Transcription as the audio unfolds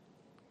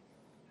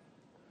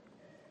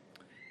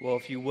Well,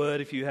 if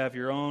you have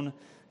your own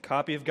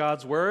copy of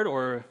God's Word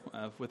or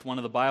with one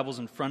of the Bibles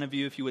in front of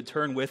you, if you would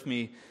turn with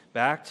me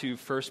back to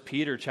 1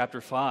 Peter chapter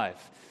 5,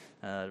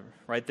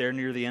 right there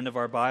near the end of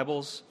our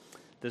Bibles,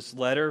 this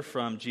letter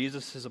from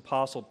Jesus, his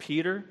apostle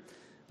Peter,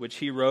 which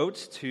he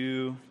wrote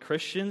to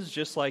Christians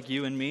just like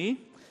you and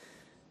me.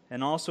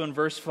 And also in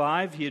verse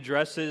 5, he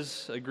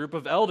addresses a group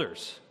of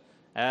elders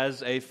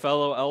as a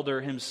fellow elder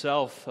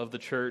himself of the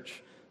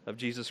Church of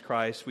Jesus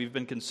Christ. We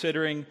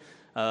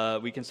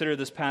considered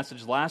this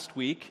passage last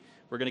week.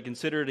 We're going to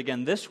consider it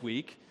again this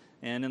week,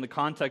 and in the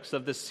context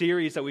of this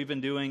series that we've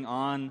been doing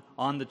on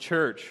the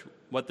church,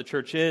 what the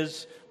church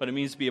is, what it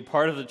means to be a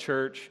part of the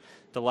church.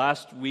 The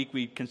last week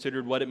we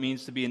considered what it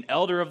means to be an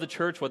elder of the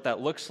church, what that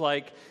looks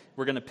like.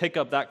 We're going to pick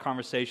up that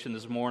conversation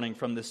this morning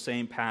from this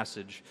same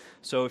passage.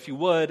 So if you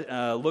would,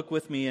 look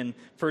with me in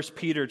 1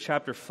 Peter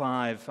chapter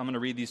 5. I'm going to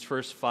read these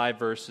first 5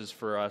 verses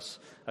for us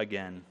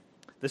again.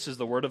 This is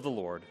the word of the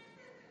Lord.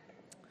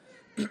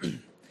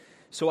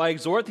 So I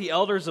exhort the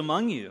elders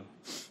among you,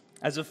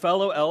 as a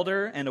fellow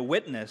elder and a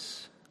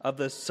witness of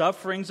the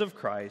sufferings of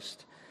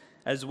Christ,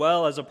 as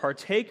well as a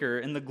partaker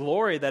in the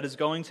glory that is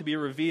going to be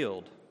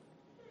revealed.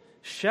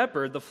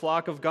 Shepherd the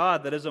flock of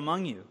God that is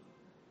among you,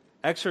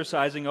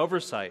 exercising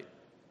oversight,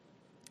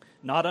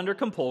 not under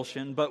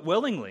compulsion, but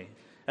willingly,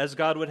 as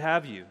God would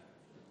have you,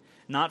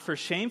 not for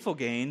shameful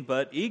gain,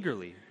 but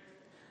eagerly,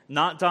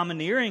 not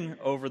domineering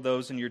over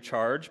those in your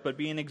charge, but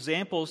being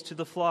examples to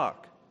the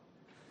flock.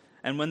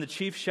 And when the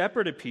chief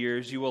shepherd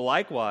appears, you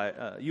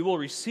will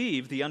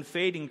receive the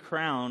unfading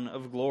crown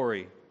of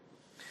glory.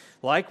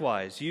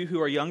 Likewise, you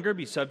who are younger,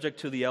 be subject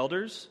to the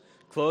elders.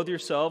 Clothe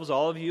yourselves,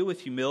 all of you,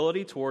 with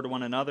humility toward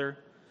one another.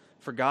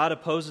 For God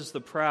opposes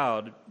the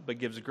proud, but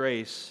gives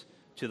grace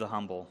to the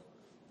humble.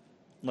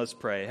 Let's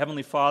pray.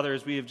 Heavenly Father,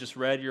 as we have just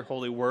read your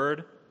holy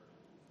word,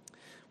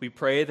 we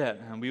pray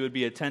that we would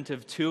be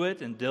attentive to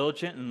it and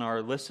diligent in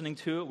our listening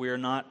to it. We are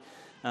not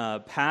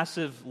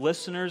passive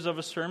listeners of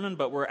a sermon,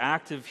 but we're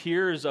active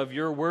hearers of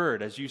your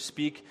word as you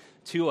speak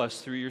to us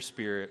through your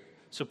Spirit.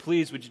 So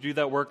please, would you do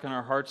that work in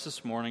our hearts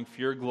this morning for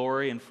your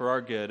glory and for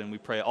our good? And we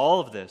pray all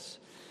of this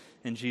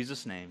in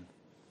Jesus' name.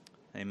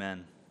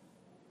 Amen.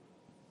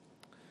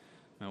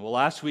 Well,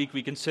 last week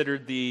we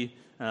considered the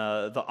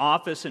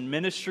office and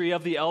ministry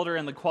of the elder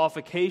and the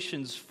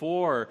qualifications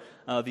for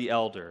the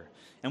elder.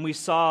 And we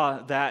saw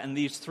that in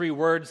these 3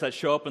 words that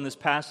show up in this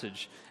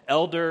passage: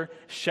 elder,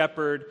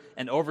 shepherd,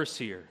 and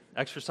overseer,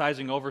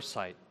 exercising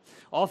oversight.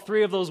 All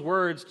 3 of those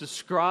words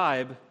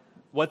describe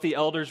what the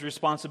elder's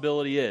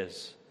responsibility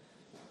is.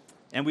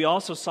 And we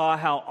also saw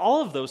how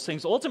all of those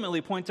things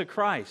ultimately point to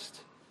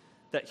Christ,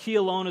 that he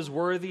alone is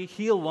worthy,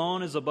 he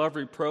alone is above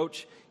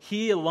reproach,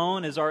 he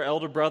alone is our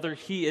elder brother,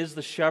 he is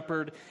the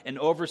shepherd and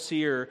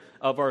overseer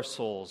of our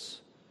souls.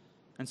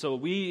 And so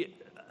we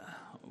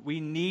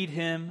need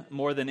him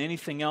more than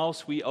anything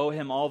else. We owe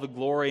him all the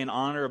glory and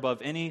honor above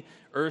any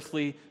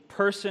earthly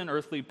person,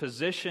 earthly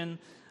position,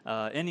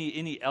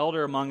 any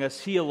elder among us.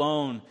 He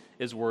alone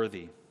is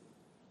worthy.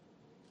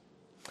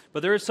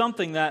 But there is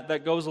something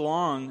that goes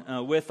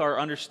along with our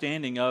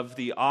understanding of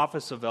the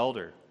office of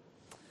elder.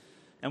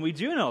 And we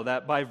do know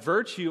that by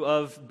virtue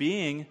of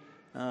being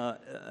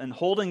and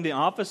holding the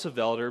office of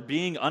elder,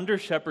 being under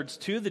shepherds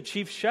to the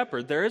chief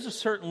shepherd, there is a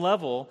certain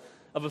level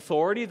of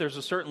authority, there's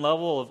a certain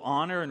level of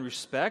honor and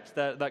respect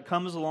that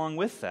comes along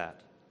with that.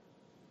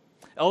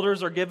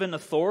 Elders are given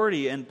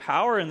authority and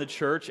power in the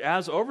church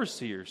as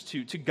overseers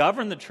to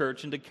govern the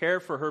church and to care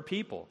for her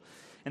people.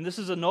 And this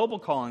is a noble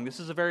calling. This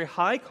is a very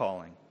high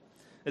calling.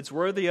 It's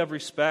worthy of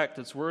respect.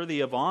 It's worthy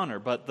of honor.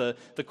 But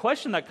the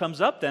question that comes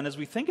up then as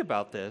we think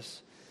about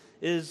this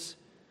is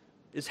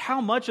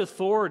how much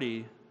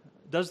authority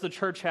does the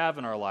church have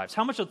in our lives?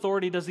 How much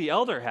authority does the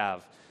elder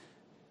have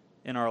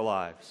in our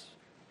lives?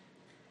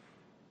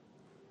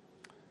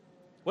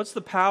 What's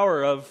the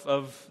power of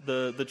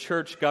the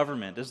church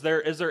government? Is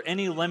there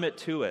any limit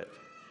to it?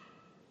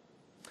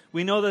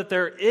 We know that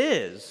there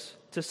is,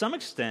 to some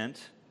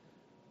extent,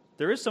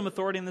 there is some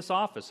authority in this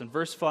office. In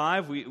verse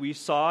 5, we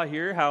saw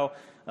here how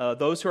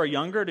those who are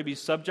younger are to be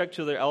subject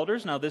to their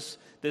elders. Now this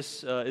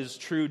is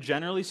true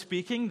generally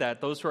speaking,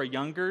 that those who are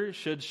younger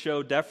should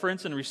show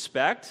deference and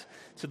respect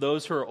to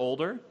those who are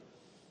older.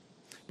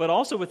 But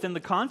also within the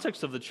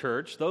context of the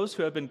church, those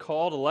who have been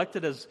called,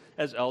 elected as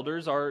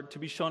elders are to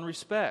be shown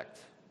respect.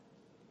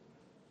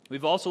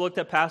 We've also looked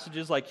at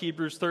passages like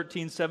Hebrews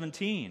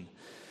 13:17,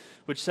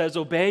 which says,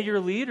 obey your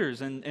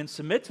leaders and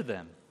submit to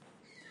them.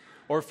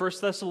 Or 1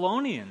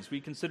 Thessalonians,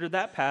 we considered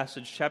that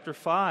passage, chapter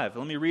 5.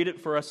 Let me read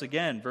it for us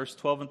again, verse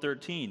 12 and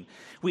 13.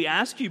 We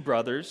ask you,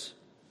 brothers,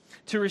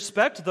 to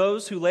respect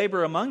those who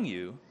labor among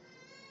you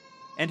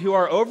and who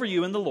are over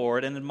you in the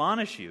Lord and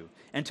admonish you,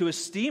 and to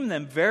esteem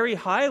them very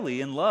highly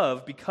in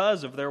love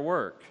because of their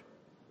work.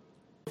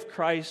 Of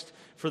Christ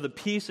for the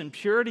peace and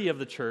purity of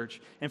the church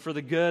and for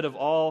the good of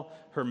all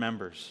her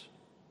members.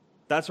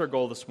 That's our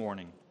goal this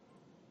morning.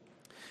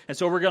 And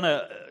so we're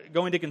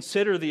going to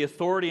consider the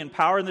authority and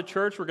power in the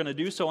church. We're going to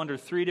do so under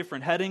 3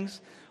 different headings.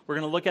 We're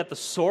going to look at the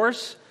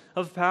source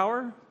of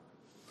power,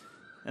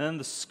 and then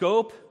the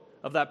scope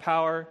of that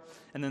power.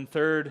 And then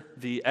third,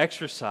 the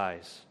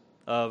exercise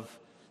of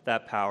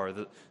that power.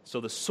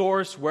 So the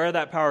source, where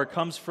that power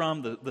comes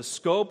from, the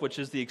scope, which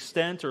is the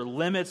extent or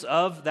limits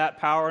of that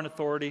power and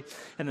authority,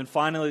 and then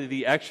finally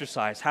the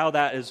exercise, how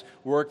that is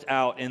worked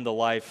out in the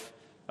life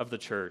of the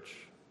church.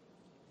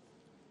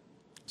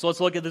 So let's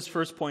look at this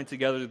first point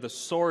together, the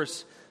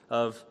source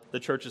of the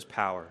church's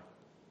power.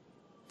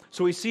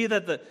 So we see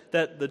that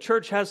the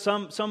church has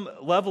some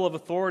level of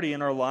authority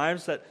in our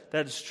lives. That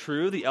is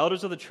true. The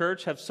elders of the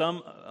church have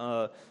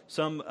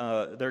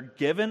they're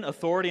given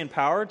authority and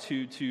power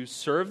to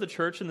serve the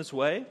church in this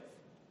way.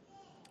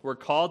 We're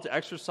called to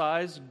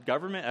exercise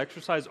government,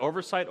 exercise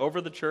oversight over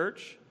the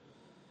church.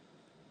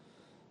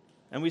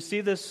 And we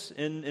see this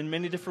in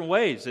many different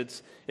ways.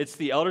 It's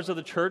the elders of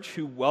the church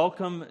who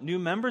welcome new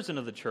members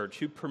into the church,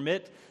 who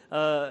permit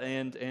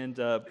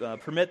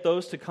permit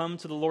those to come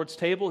to the Lord's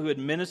table, who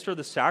administer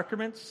the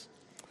sacraments.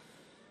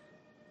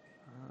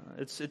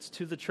 It's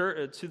to the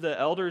church, to the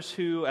elders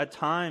who at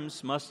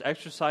times must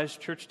exercise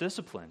church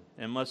discipline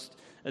and must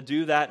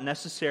do that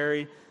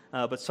necessary,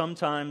 but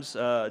sometimes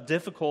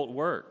difficult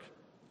work.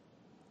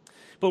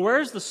 But where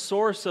is the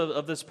source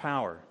of this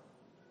power?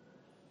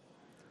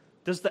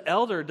 Does the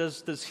elder,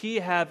 does he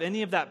have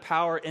any of that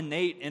power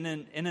innate in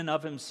and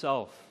of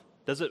himself?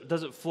 Does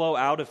it flow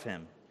out of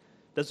him?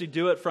 Does he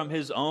do it from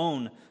his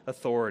own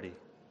authority?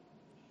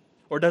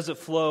 Or does it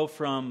flow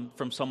from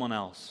someone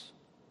else?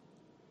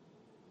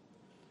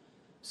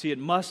 See, it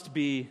must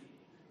be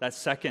that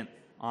second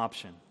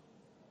option.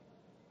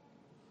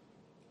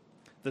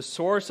 The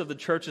source of the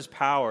church's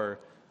power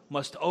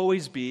must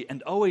always be,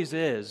 and always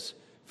is,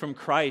 from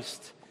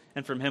Christ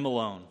and from Him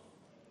alone.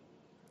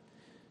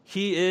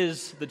 He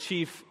is the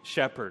chief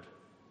shepherd.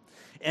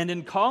 And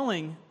in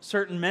calling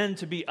certain men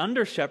to be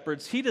under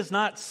shepherds, He does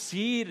not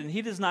cede and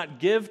He does not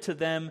give to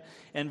them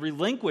and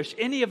relinquish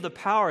any of the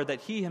power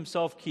that He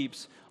Himself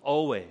keeps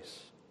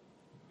always.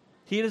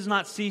 He does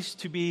not cease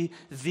to be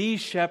the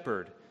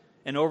shepherd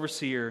and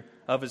overseer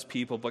of His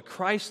people, but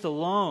Christ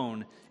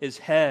alone is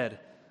head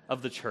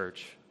of the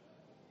church.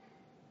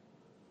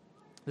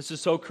 This is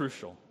so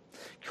crucial.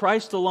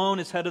 Christ alone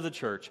is head of the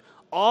church.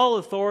 All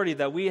authority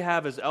that we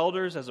have as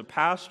elders, as a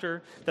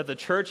pastor, that the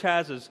church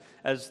has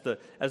as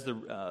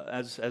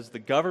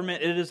the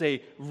government, it is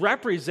a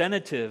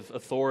representative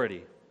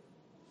authority.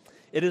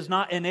 It is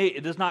not innate.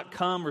 It does not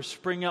come or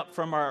spring up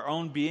from our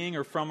own being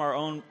or from our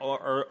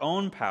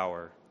own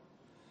power.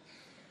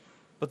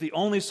 But the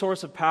only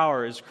source of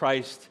power is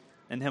Christ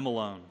and Him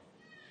alone.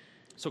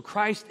 So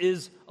Christ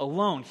is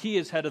alone. He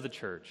is head of the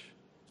church.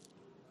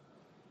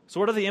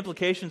 So what are the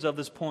implications of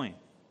this point?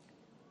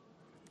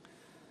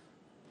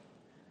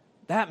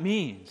 That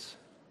means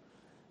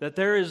that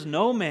there is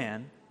no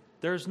man,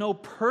 there is no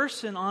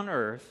person on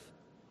earth,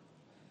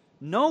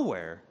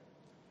 nowhere,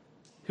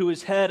 who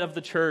is head of the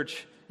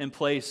church in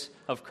place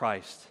of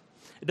Christ.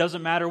 It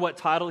doesn't matter what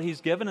title he's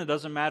given. It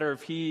doesn't matter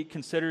if he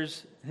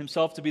considers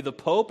himself to be the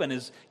Pope and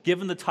is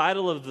given the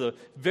title of the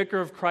Vicar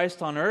of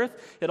Christ on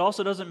earth. It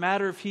also doesn't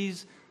matter if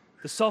he's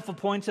the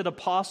self-appointed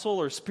apostle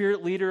or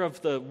spirit leader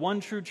of the one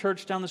true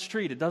church down the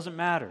street. It doesn't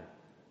matter.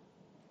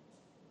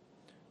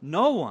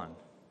 No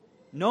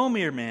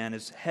mere man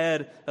is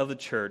head of the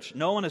church.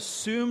 No one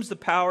assumes the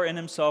power in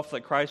himself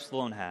that Christ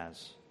alone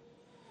has.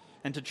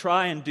 And to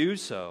try and do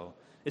so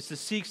is to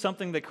seek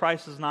something that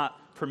Christ has not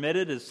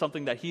permitted, is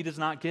something that He does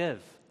not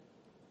give.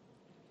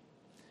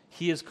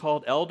 He has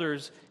called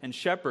elders and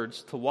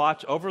shepherds to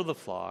watch over the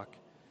flock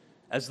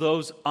as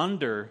those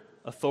under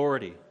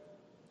authority,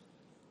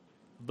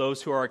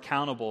 those who are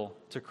accountable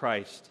to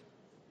Christ.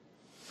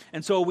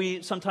 And so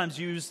we sometimes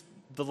use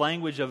the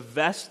language of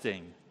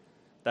vesting,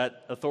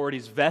 that authority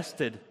is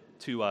vested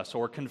to us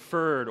or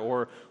conferred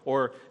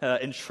or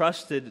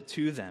entrusted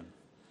to them.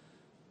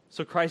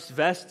 So Christ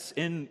vests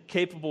in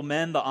capable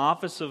men the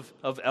office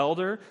of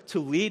elder to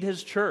lead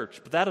His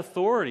church. But that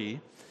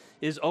authority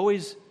is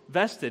always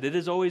vested. It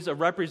is always a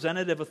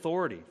representative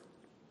authority.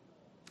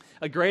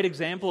 A great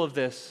example of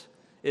this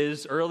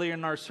is earlier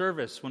in our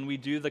service when we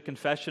do the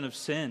confession of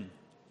sin.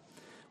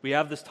 We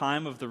have this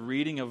time of the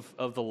reading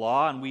of the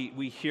law, and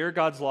we hear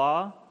God's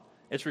law,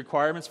 its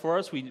requirements for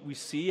us. We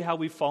see how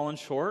we've fallen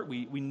short.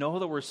 We know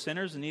that we're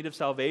sinners in need of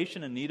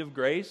salvation, in need of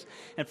grace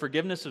and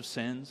forgiveness of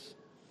sins.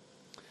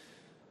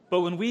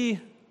 But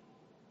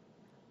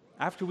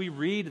after we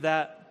read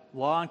that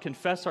law and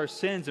confess our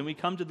sins and we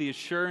come to the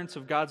assurance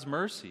of God's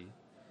mercy,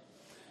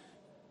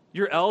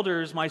 your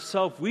elders,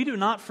 myself, we do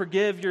not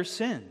forgive your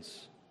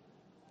sins.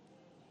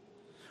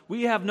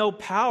 We have no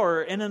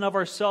power in and of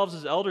ourselves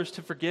as elders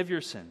to forgive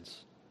your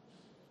sins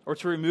or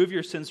to remove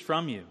your sins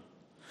from you.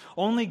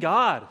 Only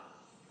God,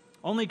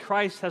 only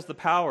Christ has the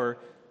power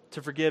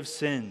to forgive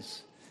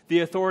sins. The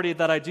authority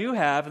that I do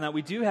have and that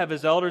we do have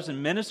as elders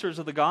and ministers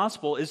of the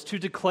gospel is to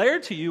declare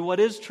to you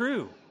what is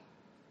true.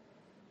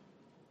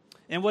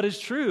 And what is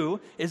true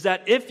is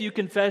that if you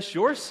confess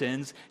your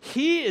sins,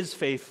 He is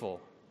faithful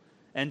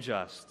and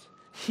just.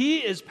 He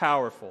is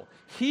powerful.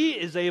 He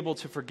is able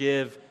to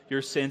forgive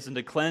your sins and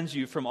to cleanse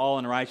you from all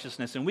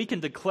unrighteousness. And we can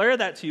declare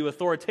that to you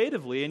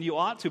authoritatively, and you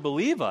ought to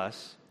believe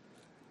us.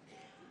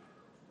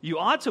 You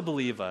ought to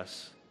believe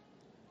us,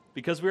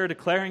 because we are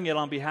declaring it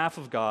on behalf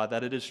of God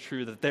that it is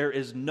true that there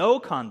is no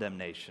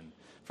condemnation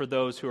for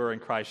those who are in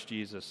Christ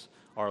Jesus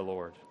our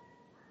Lord.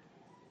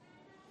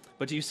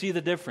 But do you see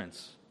the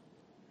difference?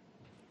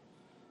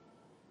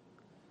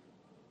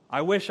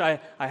 I wish I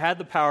had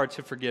the power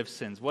to forgive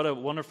sins. What a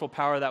wonderful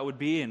power that would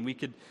be, and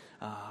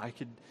I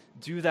could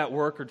do that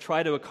work or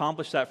try to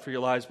accomplish that for your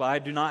lives, but I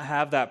do not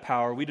have that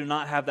power. We do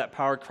not have that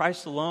power.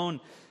 Christ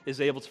alone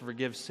is able to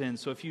forgive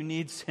sins. So if you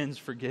need sins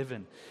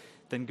forgiven,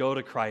 then go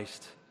to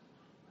Christ.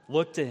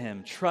 Look to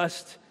Him.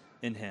 Trust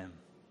in Him.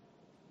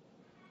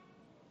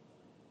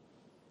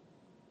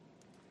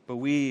 But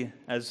we,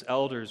 as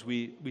elders,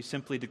 we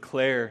simply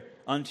declare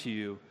unto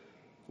you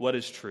what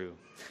is true.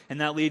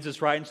 And that leads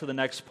us right into the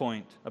next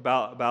point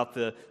about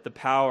the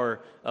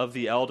power of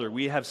the elder.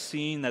 We have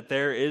seen that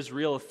there is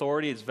real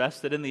authority. It's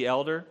vested in the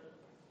elder.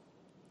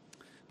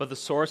 But the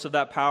source of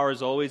that power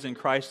is always in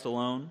Christ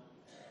alone.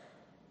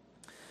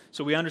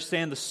 So we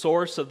understand the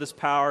source of this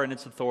power and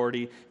its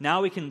authority.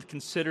 Now we can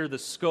consider the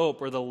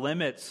scope or the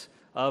limits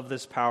of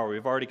this power.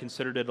 We've already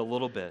considered it a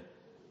little bit.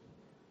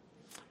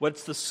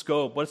 What's the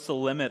scope? What's the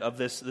limit of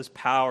this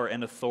power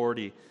and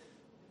authority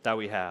that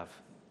we have?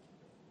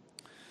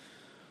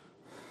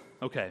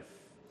 Okay,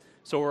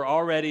 so we're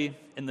already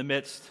in the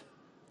midst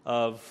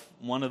of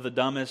one of the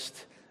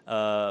dumbest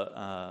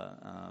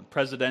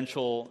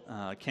presidential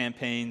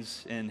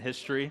campaigns in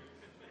history.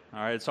 All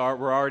right,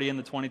 we're already in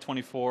the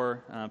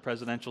 2024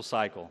 presidential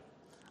cycle.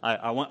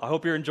 I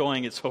hope you're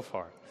enjoying it so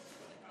far.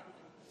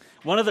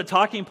 One of the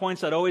talking points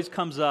that always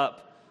comes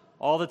up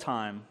all the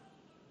time,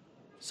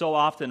 so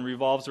often,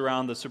 revolves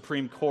around the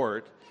Supreme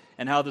Court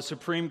and how the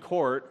Supreme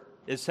Court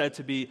is said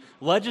to be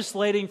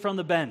legislating from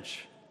the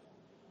bench.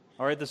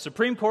 All right, the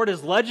Supreme Court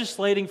is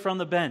legislating from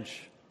the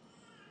bench.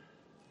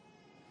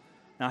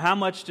 Now, how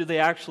much do they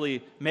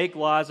actually make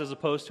laws as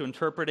opposed to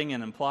interpreting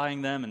and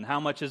applying them? And how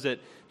much is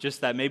it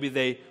just that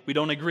maybe we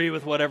don't agree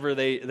with whatever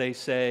they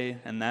say,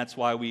 and that's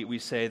why we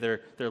say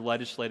they're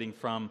legislating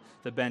from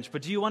the bench?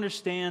 But do you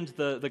understand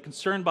the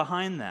concern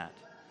behind that?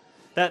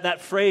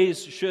 That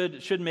phrase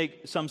should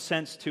make some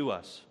sense to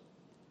us.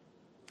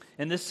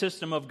 In this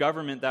system of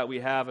government that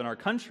we have in our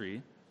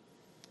country,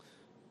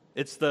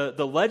 it's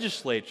the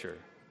legislature.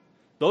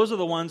 Those are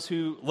the ones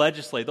who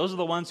legislate. Those are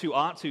the ones who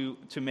ought to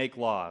make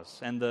laws.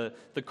 And the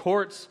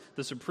courts,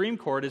 the Supreme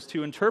Court, is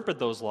to interpret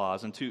those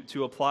laws and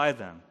to apply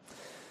them.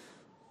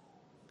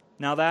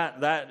 Now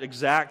that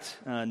exact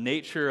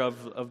nature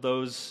of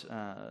those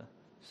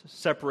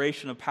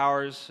separation of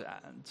powers,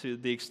 to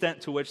the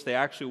extent to which they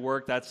actually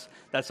work,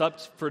 that's up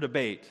for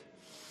debate.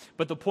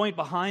 But the point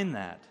behind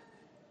that,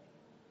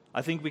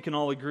 I think we can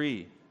all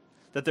agree,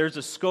 that there's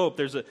a scope,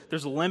 there's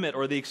a limit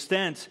or the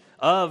extent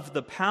of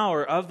the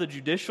power of the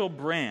judicial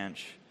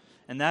branch,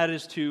 and that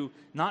is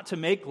not to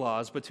make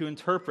laws, but to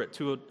interpret,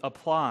 to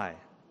apply.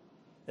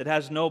 It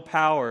has no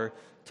power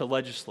to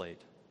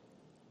legislate.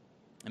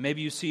 And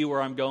maybe you see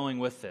where I'm going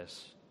with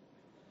this.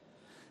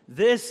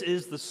 This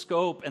is the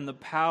scope and the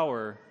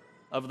power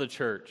of the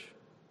church.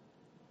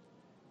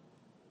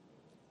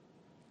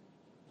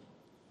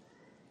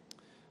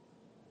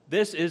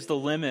 This is the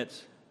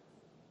limit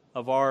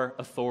of our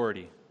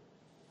authority.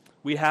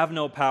 We have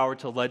no power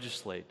to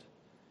legislate.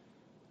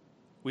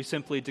 We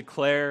simply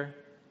declare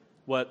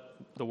what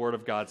the Word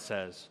of God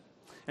says.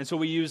 And so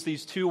we use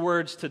these two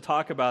words to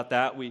talk about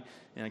that.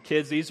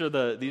 Kids, these are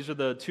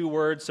the two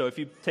words. So if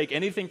you take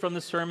anything from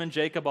the sermon,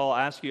 Jacob, I'll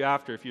ask you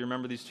after if you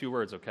remember these two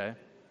words, okay?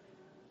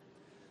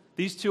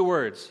 These two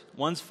words,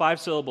 one's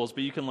 5 syllables,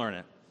 but you can learn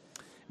it.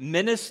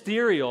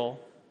 Ministerial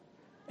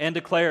and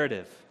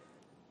declarative.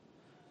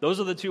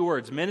 Those are the two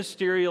words,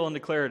 ministerial and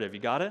declarative.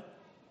 You got it?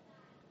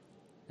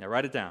 Yeah,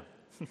 write it down.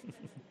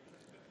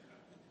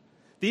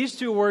 These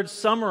two words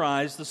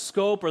summarize the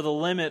scope or the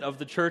limit of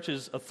the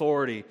church's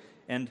authority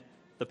and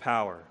the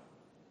power.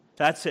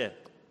 That's it.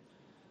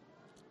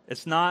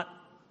 It's not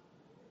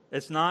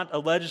a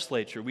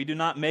legislature. We do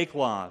not make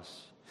laws.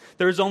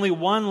 There is only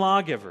one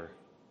lawgiver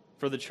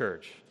for the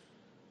church,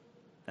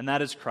 and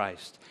that is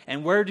Christ.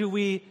 And where do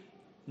we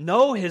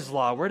know His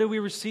law? Where do we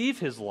receive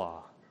His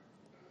law?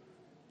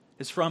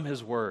 It's from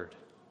His Word.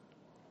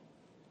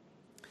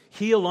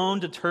 He alone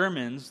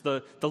determines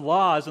the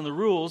laws and the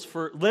rules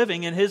for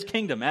living in His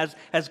kingdom as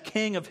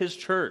king of His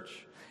church,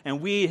 and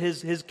we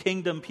His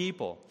kingdom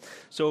people.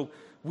 So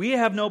we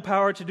have no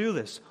power to do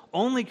this.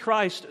 Only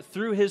Christ,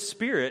 through His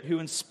Spirit, who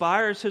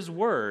inspires His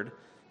Word,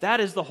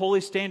 that is the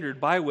holy standard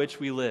by which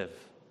we live.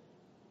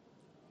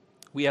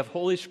 We have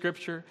Holy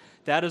Scripture.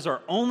 That is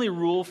our only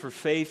rule for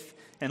faith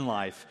and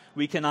life.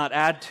 We cannot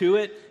add to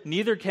it,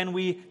 neither can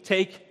we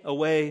take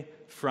away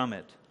from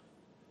it.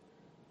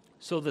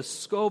 So the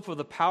scope of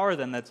the power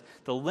then, that's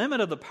the limit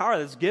of the power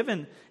that's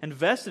given and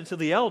vested to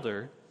the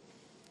elder,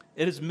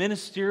 it is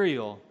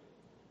ministerial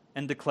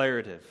and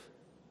declarative.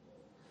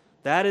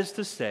 That is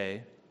to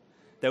say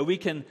that we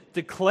can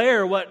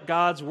declare what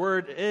God's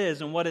Word is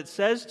and what it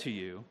says to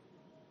you,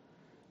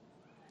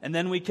 And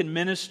then we can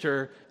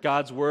minister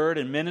God's word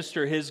and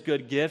minister his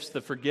good gifts, the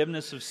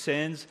forgiveness of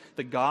sins,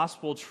 the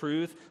gospel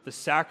truth, the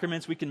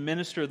sacraments. We can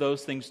minister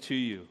those things to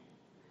you.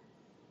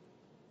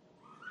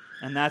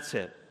 And that's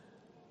it.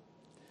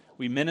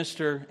 We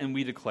minister and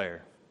we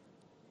declare.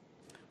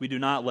 We do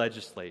not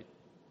legislate.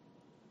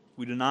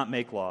 We do not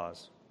make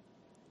laws.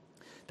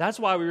 That's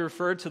why we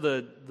refer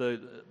to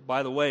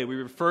we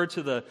refer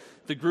to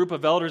the group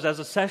of elders as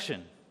a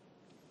session.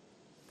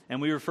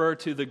 And we refer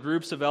to the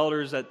groups of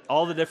elders at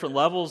all the different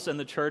levels in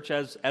the church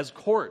as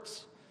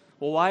courts.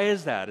 Well, why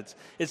is that?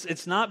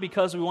 It's not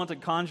because we want to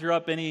conjure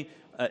up any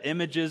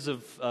images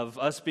of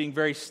us being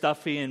very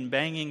stuffy and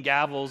banging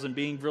gavels and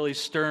being really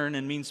stern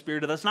and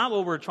mean-spirited. That's not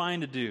what we're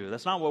trying to do.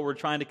 That's not what we're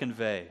trying to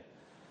convey.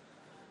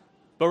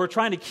 But we're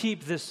trying to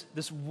keep this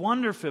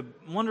wonderful,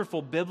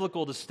 wonderful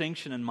biblical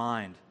distinction in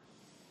mind.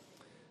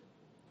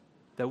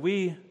 That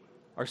we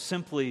are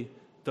simply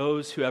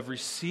those who have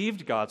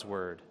received God's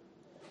word.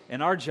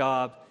 And our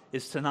job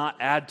is to not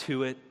add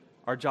to it.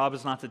 Our job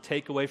is not to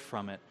take away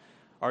from it.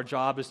 Our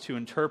job is to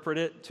interpret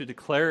it, to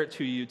declare it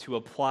to you, to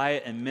apply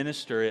it and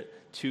minister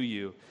it to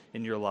you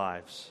in your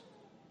lives.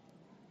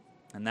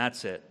 And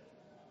that's it.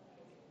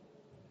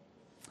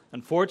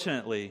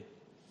 Unfortunately,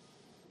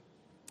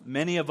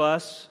 many of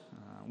us,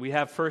 we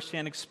have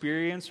firsthand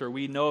experience or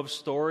we know of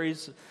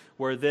stories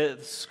where the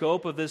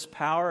scope of this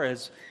power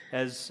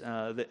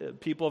the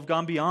people have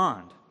gone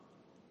beyond.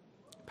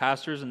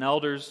 Pastors and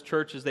elders,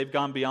 churches, they've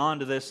gone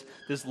beyond to this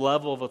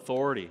level of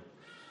authority.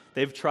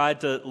 They've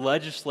tried to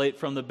legislate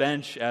from the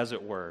bench, as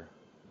it were.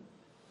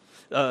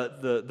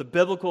 The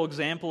biblical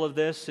example of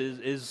this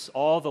is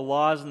all the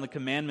laws and the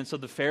commandments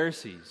of the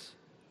Pharisees.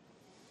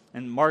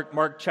 And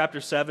Mark chapter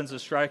 7 is a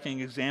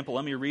striking example.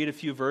 Let me read a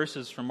few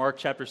verses from Mark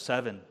chapter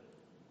 7.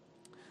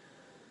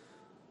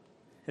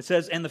 It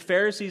says, "And the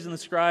Pharisees and the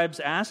scribes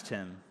asked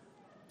him,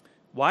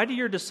 'Why do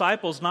your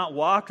disciples not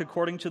walk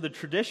according to the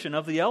tradition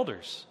of the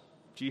elders?'"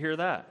 Do you hear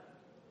that?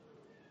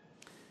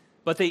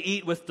 "But they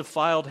eat with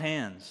defiled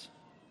hands."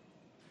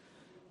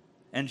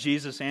 And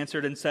Jesus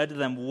answered and said to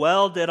them,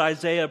 "Well did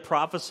Isaiah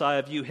prophesy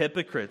of you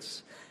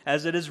hypocrites,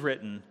 as it is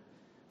written,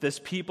 'This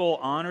people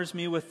honors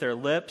me with their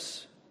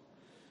lips,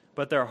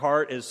 but their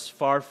heart is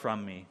far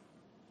from me.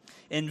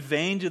 In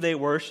vain do they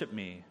worship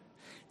me,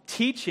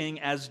 teaching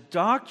as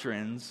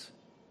doctrines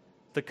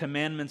the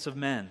commandments of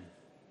men.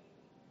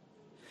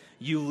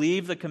 You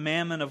leave the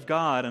commandment of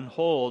God and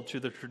hold to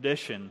the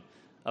tradition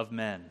of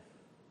men.'"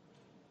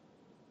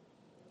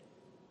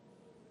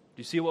 Do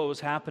you see what was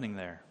happening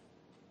there?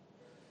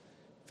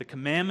 The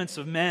commandments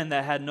of men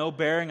that had no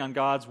bearing on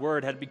God's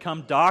word had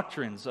become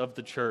doctrines of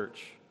the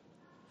church.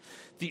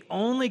 The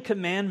only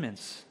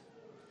commandments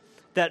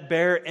that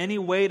bear any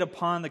weight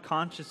upon the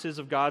consciences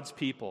of God's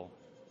people,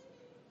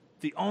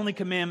 the only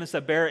commandments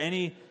that bear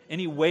any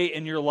weight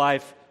in your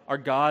life are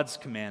God's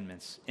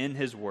commandments in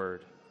his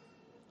word.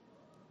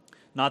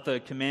 Not the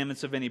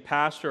commandments of any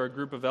pastor or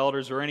group of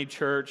elders or any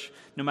church,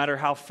 no matter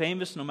how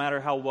famous, no matter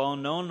how well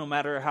known, no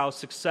matter how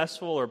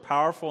successful or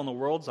powerful in the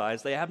world's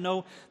eyes. They have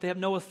no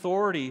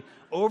authority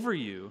over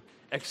you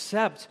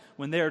except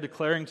when they are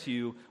declaring to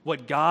you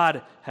what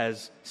God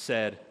has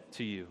said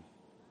to you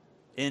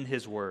in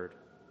his word.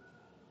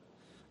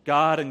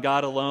 God and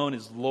God alone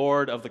is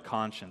Lord of the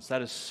conscience.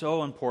 That is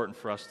so important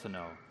for us to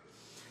know.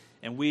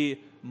 And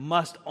we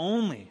must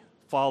only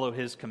follow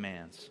his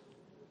commands.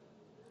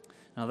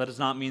 Now, that does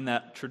not mean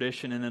that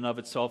tradition in and of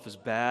itself is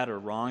bad or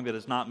wrong. That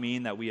does not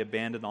mean that we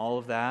abandon all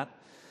of that.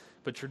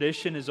 But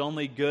tradition is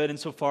only good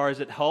insofar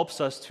as it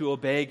helps us to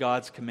obey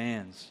God's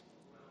commands.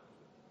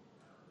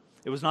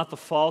 It was not the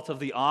fault of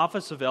the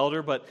office of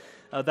elder, but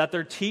that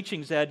their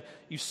teachings had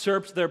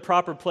usurped their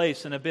proper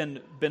place and have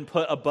been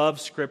put above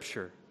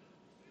Scripture.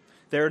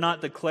 They are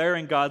not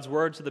declaring God's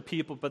word to the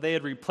people, but they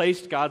had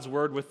replaced God's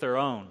word with their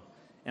own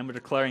and were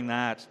declaring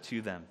that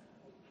to them.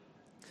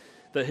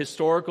 The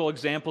historical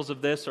examples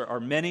of this are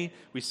many.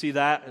 We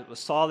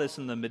saw this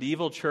in the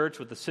medieval church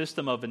with the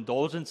system of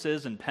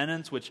indulgences and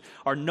penance, which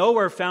are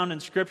nowhere found in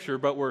Scripture,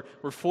 but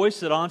were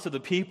foisted onto the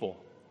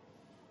people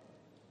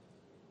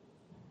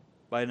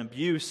by an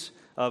abuse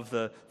of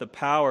the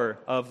power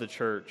of the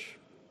church.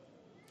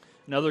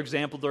 Another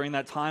example during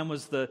that time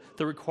was the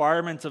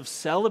requirement of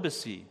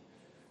celibacy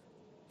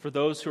for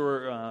those who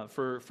are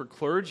for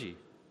clergy.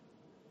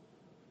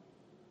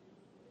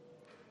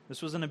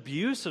 This was an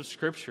abuse of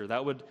Scripture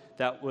that would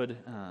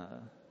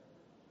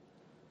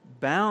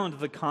bound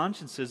the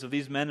consciences of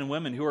these men and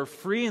women who are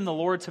free in the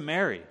Lord to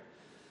marry,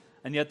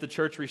 and yet the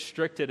church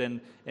restricted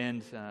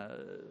and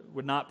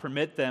would not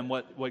permit them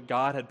what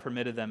God had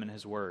permitted them in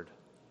His Word.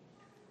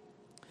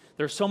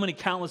 There are so many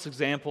countless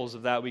examples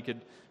of that we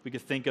could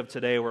think of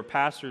today, where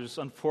pastors,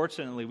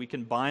 unfortunately, we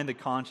can bind the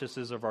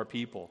consciences of our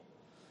people,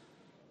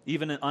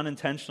 even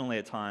unintentionally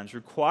at times,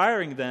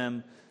 requiring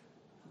them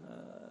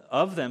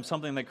of them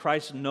something that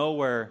Christ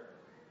nowhere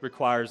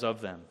requires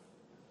of them.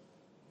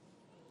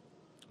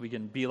 We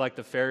can be like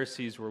the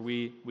Pharisees, where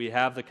we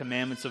have the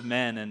commandments of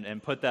men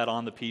and put that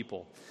on the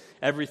people.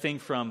 Everything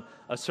from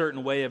a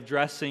certain way of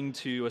dressing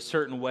to a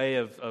certain way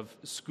of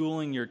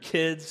schooling your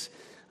kids,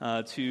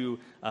 to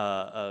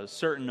a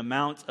certain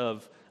amount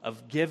of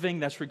giving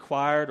that's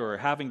required, or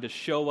having to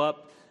show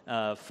up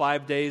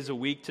 5 days a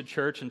week to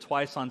church and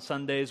twice on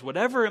Sundays,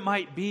 whatever it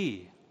might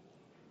be.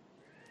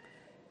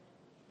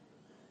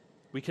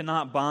 We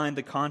cannot bind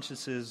the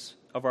consciences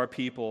of our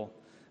people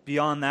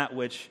beyond that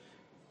which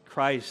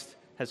Christ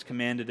has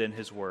commanded in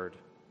His Word.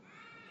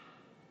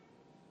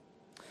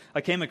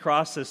 I came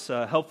across this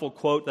helpful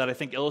quote that I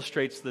think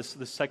illustrates this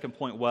second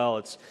point well.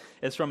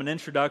 It's from an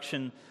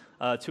introduction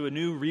to a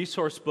new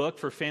resource book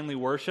for family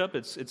worship.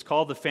 It's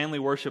called the Family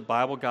Worship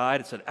Bible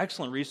Guide. It's an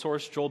excellent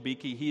resource. Joel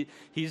Beakey,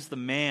 he's the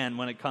man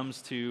when it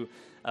comes to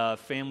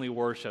family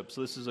worship.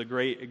 So this is a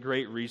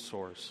great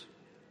resource.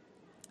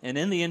 And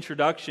in the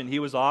introduction, he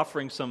was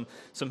offering some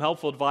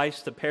helpful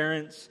advice to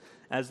parents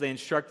as they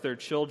instruct their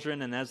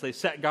children and as they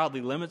set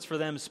godly limits for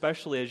them,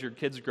 especially as your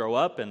kids grow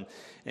up and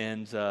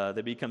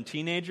they become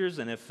teenagers.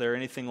 And if they're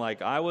anything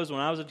like I was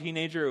when I was a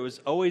teenager, it was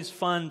always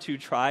fun to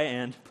try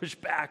and push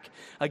back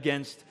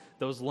against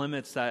those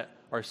limits that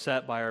are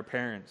set by our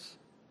parents.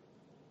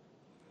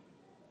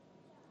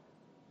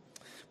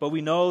 But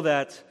we know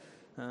that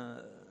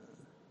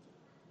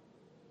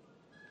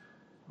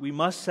we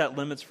must set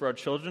limits for our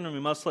children, and we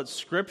must let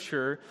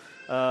Scripture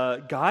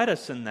guide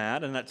us in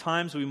that. And at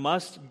times we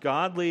must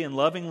godly and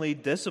lovingly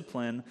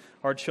discipline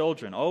our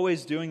children,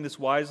 always doing this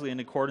wisely in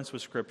accordance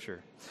with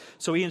Scripture.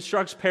 So he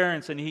instructs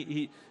parents and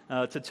he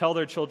to tell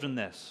their children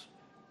this.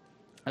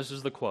 This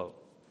is the quote.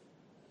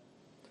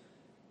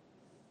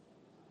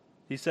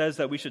 He says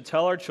that we should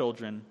tell our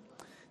children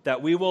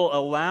that we will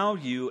allow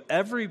you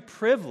every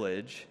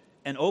privilege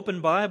an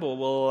open Bible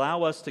will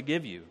allow us to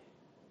give you.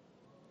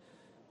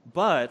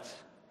 But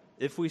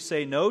if we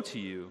say no to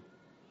you,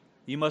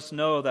 you must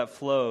know that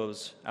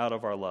flows out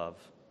of our love.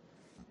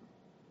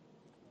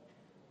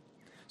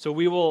 So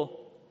we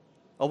will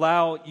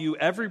allow you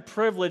every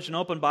privilege an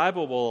open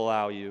Bible will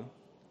allow you.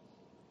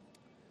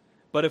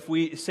 But if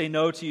we say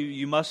no to you,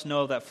 you must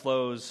know that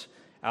flows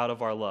out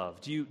of our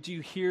love. Do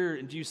you hear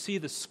and do you see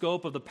the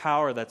scope of the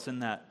power that's in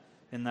that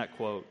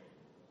quote?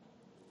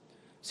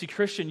 See,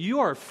 Christian, you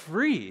are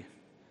free,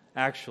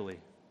 actually.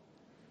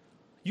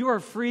 You are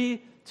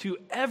free to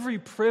every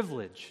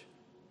privilege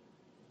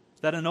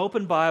that an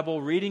open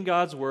Bible, reading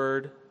God's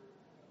Word,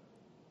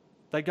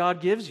 that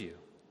God gives you.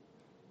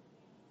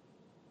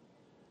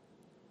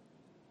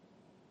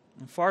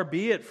 And far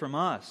be it from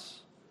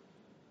us,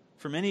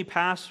 from any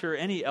pastor,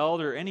 any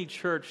elder, any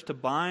church, to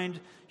bind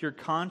your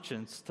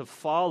conscience to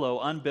follow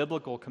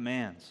unbiblical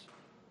commands.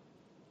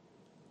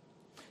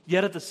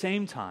 Yet at the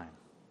same time,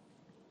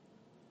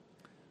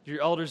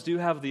 your elders do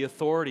have the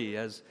authority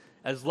as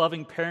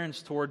loving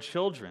parents toward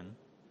children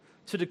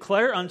to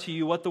declare unto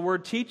you what the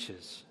Word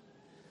teaches.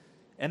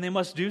 And they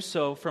must do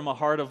so from a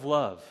heart of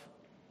love,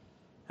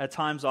 at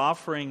times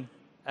offering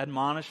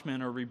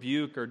admonishment or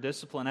rebuke or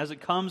discipline as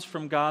it comes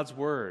from God's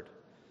Word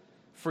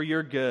for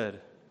your good,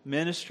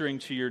 ministering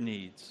to your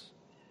needs.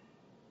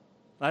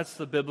 That's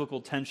the biblical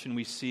tension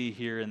we see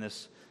here in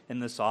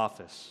this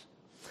office.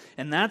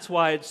 And that's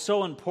why it's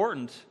so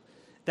important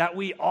that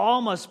we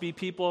all must be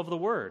people of the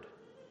Word.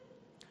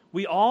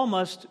 We all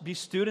must be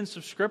students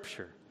of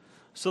Scripture,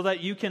 so that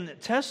you can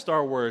test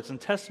our words and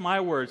test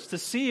my words to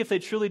see if they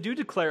truly do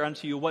declare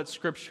unto you what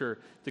Scripture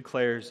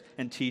declares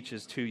and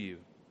teaches to you.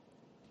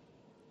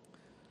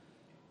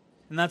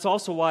 And that's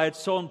also why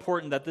it's so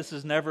important that this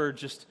is never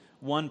just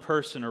one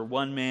person or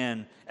one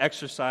man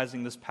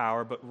exercising this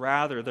power, but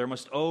rather there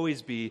must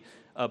always be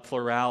a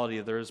plurality.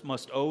 It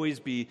must always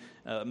be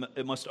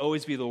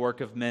the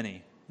work of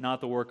many, not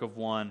the work of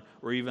one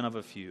or even of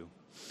a few.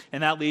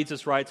 And that leads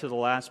us right to the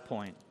last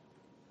point.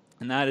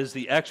 And that is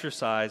the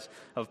exercise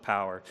of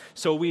power.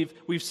 So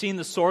we've seen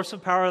the source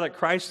of power, that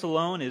Christ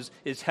alone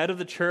is head of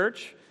the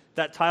church.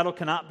 That title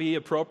cannot be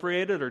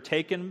appropriated or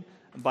taken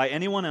by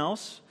anyone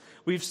else.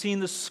 We've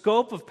seen the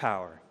scope of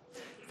power,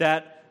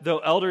 that though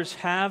elders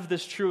have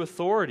this true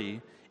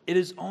authority, it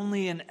is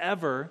only and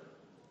ever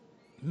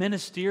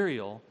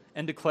ministerial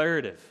and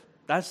declarative.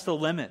 That's the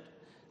limit.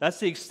 That's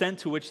the extent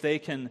to which they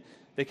can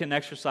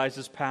exercise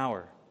this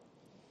power.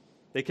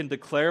 They can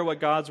declare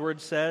what God's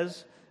Word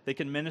says. They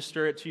can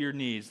minister it to your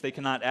needs. They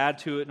cannot add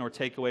to it nor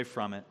take away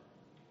from it.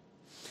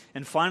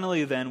 And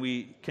finally, then,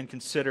 we can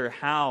consider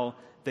how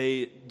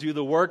they do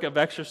the work of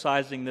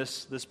exercising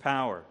this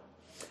power.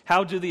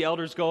 How do the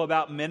elders go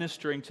about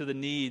ministering to the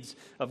needs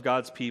of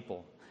God's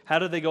people? How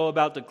do they go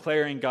about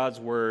declaring God's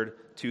Word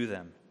to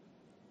them?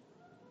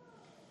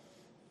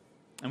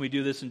 And we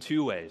do this in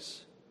two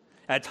ways.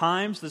 At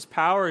times, this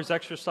power is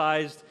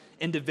exercised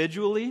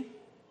individually,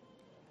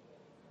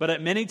 but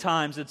at many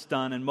times it's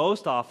done, and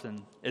most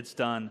often it's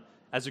done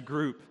as a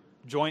group,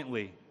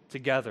 jointly,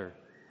 together,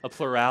 a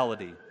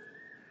plurality.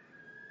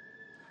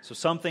 So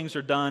some things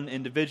are done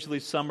individually,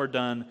 some are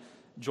done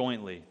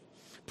jointly.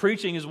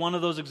 Preaching is one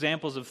of those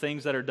examples of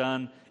things that are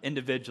done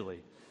individually.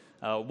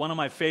 One of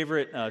my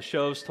favorite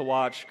shows to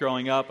watch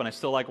growing up, and I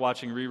still like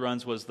watching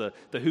reruns, was the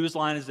Whose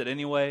Line Is It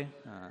Anyway?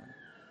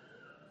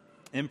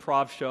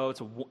 Improv show.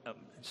 It's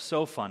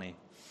so funny.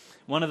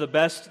 One of the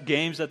best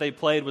games that they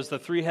played was the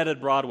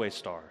three-headed Broadway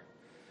star.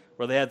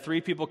 where they had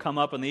 3 people come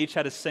up and they each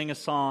had to sing a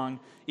song,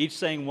 each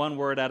saying one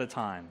word at a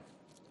time.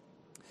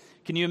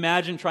 Can you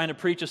imagine trying to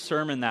preach a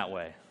sermon that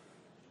way?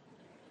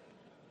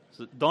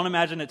 So don't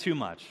imagine it too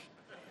much.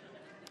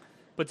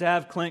 But to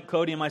have Clint,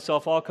 Cody, and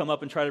myself all come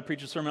up and try to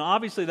preach a sermon,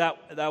 obviously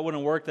that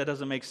wouldn't work. That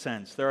doesn't make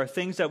sense. There are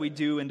things that we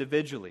do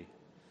individually.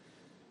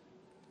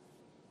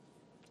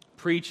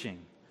 Preaching,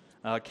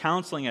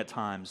 counseling at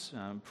times,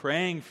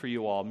 praying for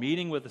you all,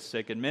 meeting with the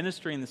sick,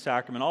 administering the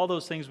sacrament, all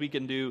those things we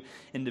can do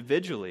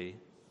individually.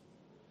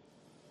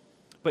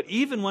 But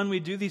even when we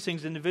do these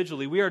things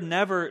individually, we are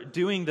never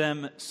doing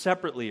them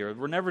separately, or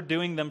we're never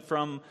doing them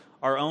from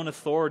our own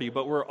authority,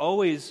 but we're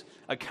always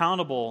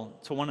accountable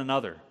to one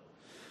another.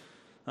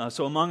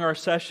 So among our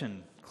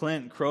session,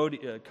 Clint,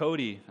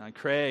 Cody,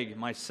 Craig,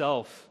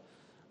 myself,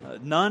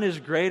 none is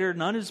greater,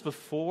 none is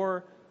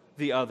before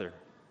the other.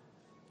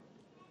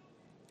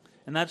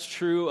 And that's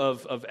true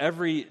of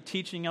every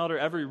teaching elder,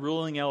 every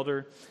ruling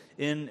elder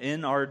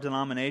in our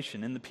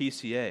denomination, in the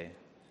PCA.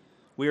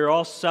 We are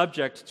all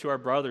subject to our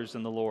brothers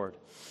in the Lord.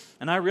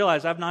 And I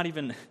realize I've not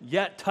even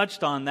yet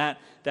touched on that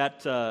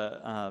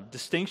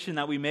distinction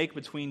that we make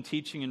between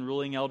teaching and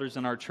ruling elders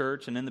in our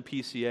church and in the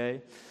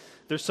PCA.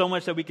 There's so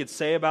much that we could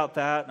say about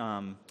that.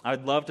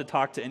 I'd love to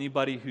talk to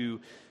anybody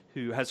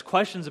who has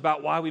questions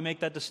about why we make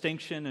that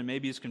distinction and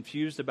maybe is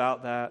confused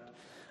about that.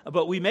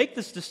 But we make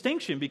this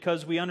distinction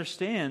because we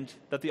understand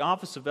that the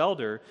office of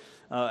elder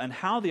and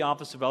how the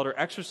office of elder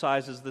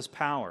exercises this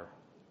power.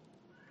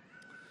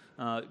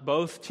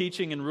 Both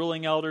teaching and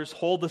ruling elders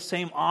hold the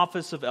same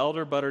office of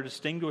elder, but are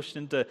distinguished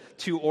into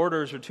 2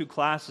 orders or 2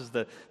 classes.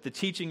 The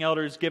teaching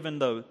elder is given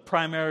the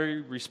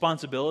primary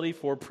responsibility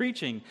for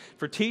preaching,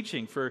 for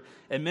teaching, for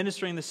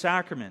administering the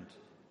sacrament.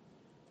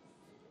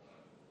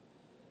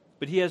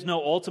 But he has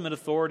no ultimate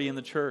authority in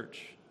the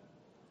church.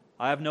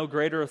 I have no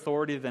greater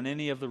authority than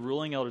any of the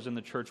ruling elders in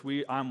the church.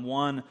 I'm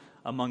one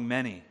among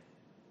many.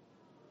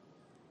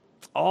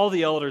 All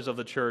the elders of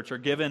the church are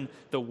given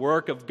the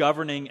work of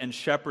governing and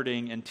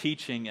shepherding and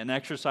teaching and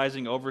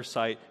exercising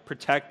oversight,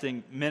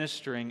 protecting,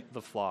 ministering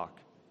the flock.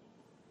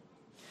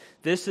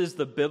 This is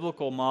the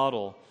biblical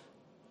model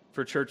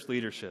for church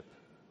leadership.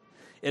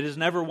 It is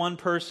never one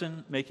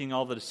person making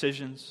all the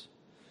decisions.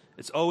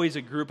 It's always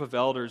a group of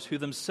elders who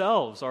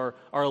themselves are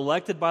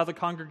elected by the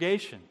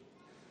congregation,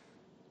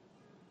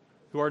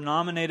 who are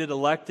nominated,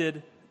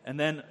 elected, and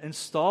then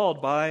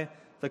installed by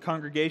the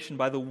congregation,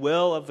 by the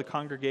will of the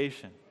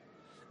congregation.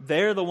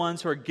 They're the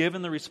ones who are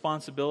given the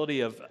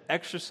responsibility of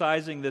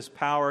exercising this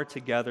power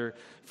together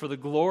for the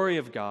glory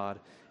of God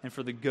and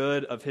for the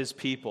good of His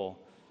people,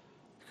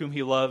 whom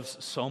He loves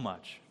so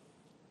much.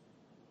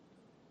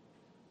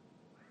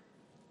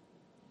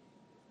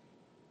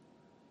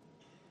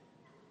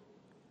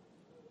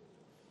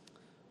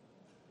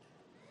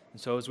 And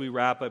so as we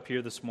wrap up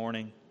here this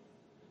morning,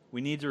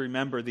 we need to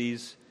remember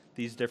these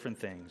different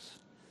things.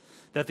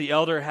 That the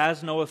elder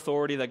has no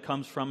authority that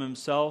comes from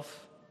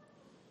himself.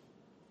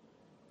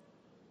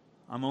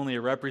 I'm only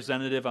a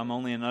representative. I'm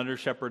only an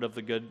under-shepherd of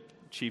the good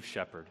chief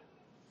shepherd.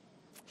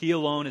 He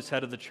alone is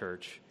head of the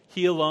church.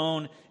 He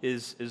alone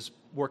is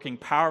working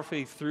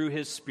powerfully through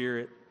His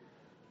Spirit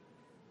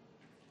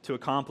to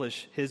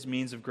accomplish His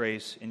means of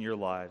grace in your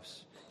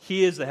lives.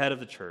 He is the head of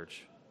the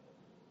church.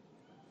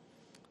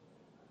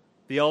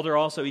 The elder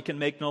also, he can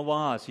make no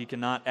laws. He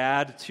cannot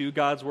add to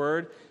God's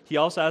word. He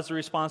also has the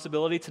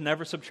responsibility to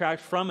never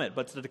subtract from it,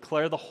 but to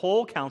declare the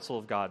whole counsel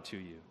of God to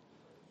you.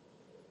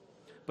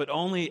 But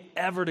only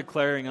ever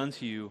declaring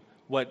unto you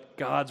what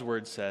God's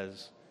word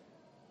says.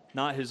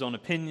 Not his own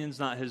opinions,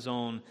 not his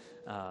own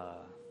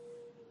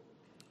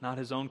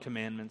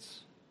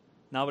commandments,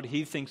 not what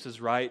he thinks is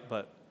right,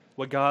 but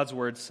what God's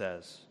word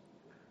says.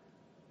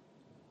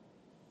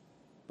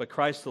 But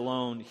Christ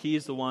alone, He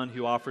is the one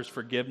who offers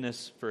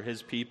forgiveness for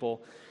His people.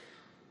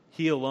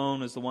 He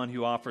alone is the one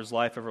who offers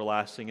life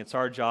everlasting. It's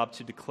our job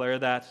to declare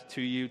that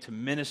to you, to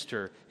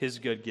minister His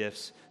good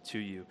gifts to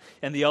you.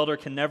 And the elder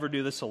can never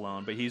do this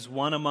alone, but he's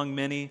one among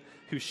many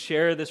who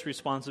share this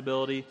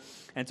responsibility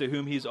and to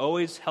whom he's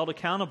always held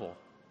accountable.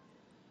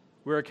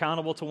 We're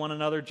accountable to one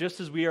another just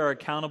as we are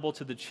accountable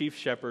to the chief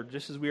shepherd,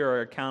 just as we are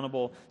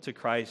accountable to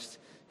Christ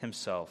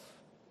Himself.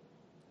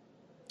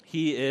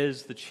 He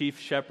is the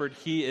chief shepherd.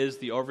 He is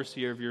the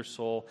overseer of your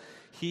soul.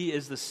 He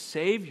is the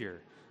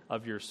Savior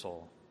of your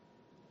soul.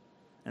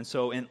 And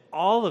so in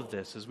all of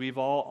this, as we've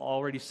all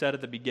already said at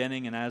the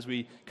beginning, and as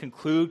we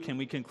conclude, can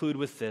we conclude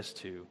with this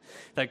too?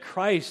 That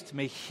Christ,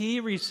 may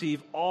He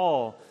receive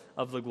all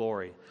of the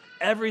glory.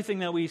 Everything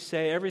that we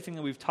say, everything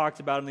that we've talked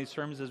about in these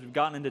sermons, as we've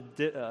gotten into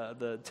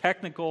the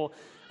technical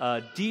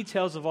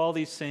details of all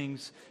these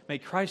things, may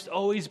Christ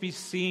always be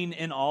seen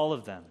in all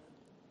of them.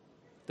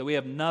 That we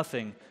have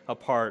nothing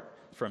apart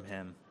from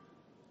Him.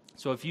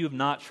 So if you have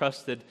not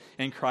trusted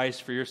in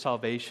Christ for your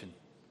salvation,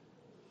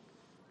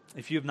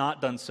 if you have not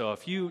done so,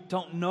 if you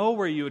don't know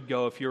where you would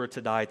go if you were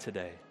to die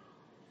today,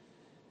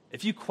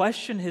 if you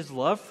question His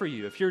love for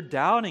you, if you're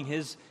doubting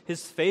His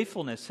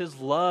faithfulness, His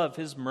love,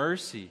 His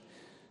mercy,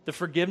 the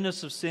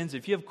forgiveness of sins,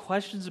 if you have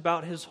questions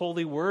about his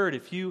holy word,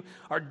 if you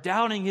are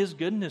doubting his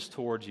goodness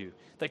towards you,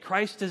 that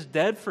Christ is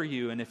dead for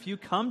you, and if you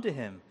come to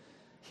him,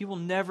 he will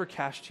never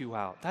cast you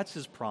out. That's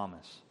his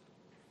promise.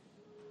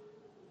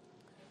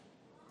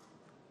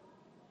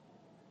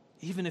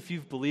 Even if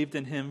you've believed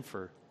in him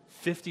for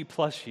 50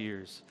 plus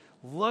years,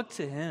 look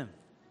to him.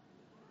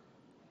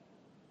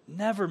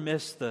 Never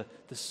miss the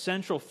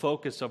central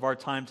focus of our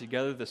time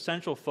together, the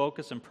central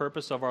focus and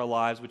purpose of our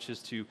lives, which is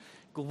to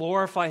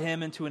glorify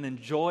him and to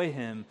enjoy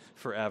him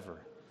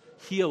forever.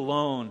 He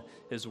alone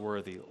is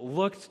worthy.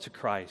 Look to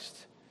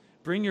Christ.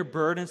 Bring your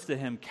burdens to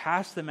him.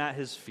 Cast them at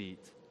his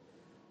feet.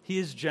 He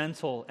is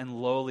gentle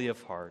and lowly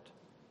of heart.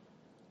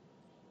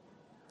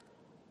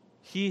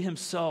 He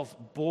himself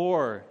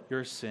bore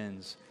your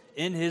sins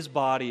in his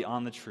body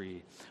on the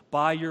tree.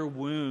 By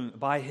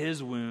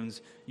his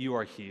wounds, you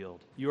are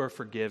healed. You are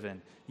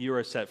forgiven. You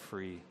are set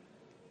free.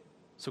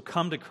 So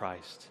come to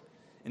Christ.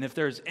 And if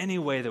there's any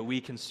way that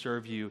we can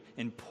serve you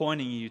in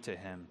pointing you to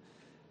him,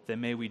 then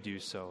may we do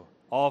so,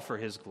 all for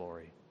his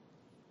glory.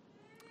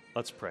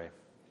 Let's pray.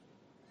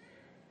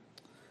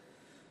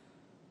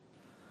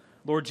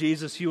 Lord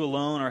Jesus, you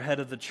alone are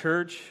head of the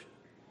church.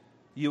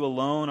 You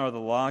alone are the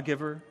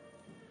lawgiver.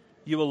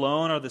 You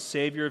alone are the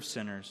Savior of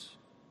sinners.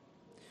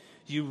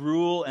 You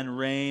rule and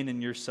reign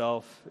in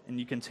yourself, and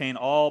you contain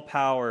all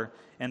power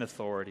and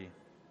authority.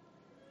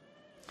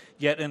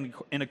 Yet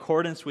in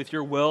accordance with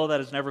your will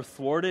that is never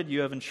thwarted,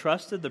 you have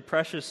entrusted the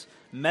precious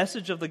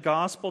message of the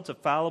gospel to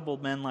fallible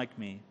men like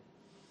me.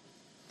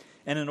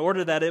 And in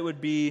order that it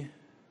would be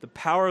the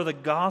power of the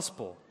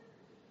gospel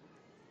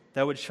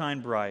that would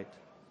shine bright,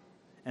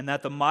 and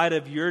that the might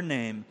of your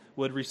name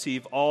would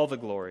receive all the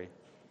glory.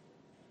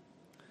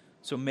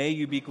 So may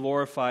you be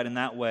glorified in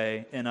that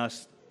way in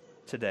us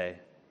today.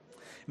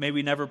 May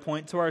we never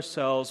point to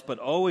ourselves, but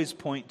always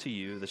point to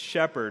you, the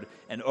shepherd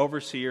and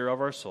overseer of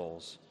our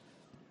souls.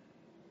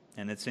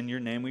 And it's in your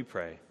name we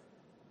pray.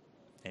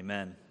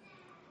 Amen.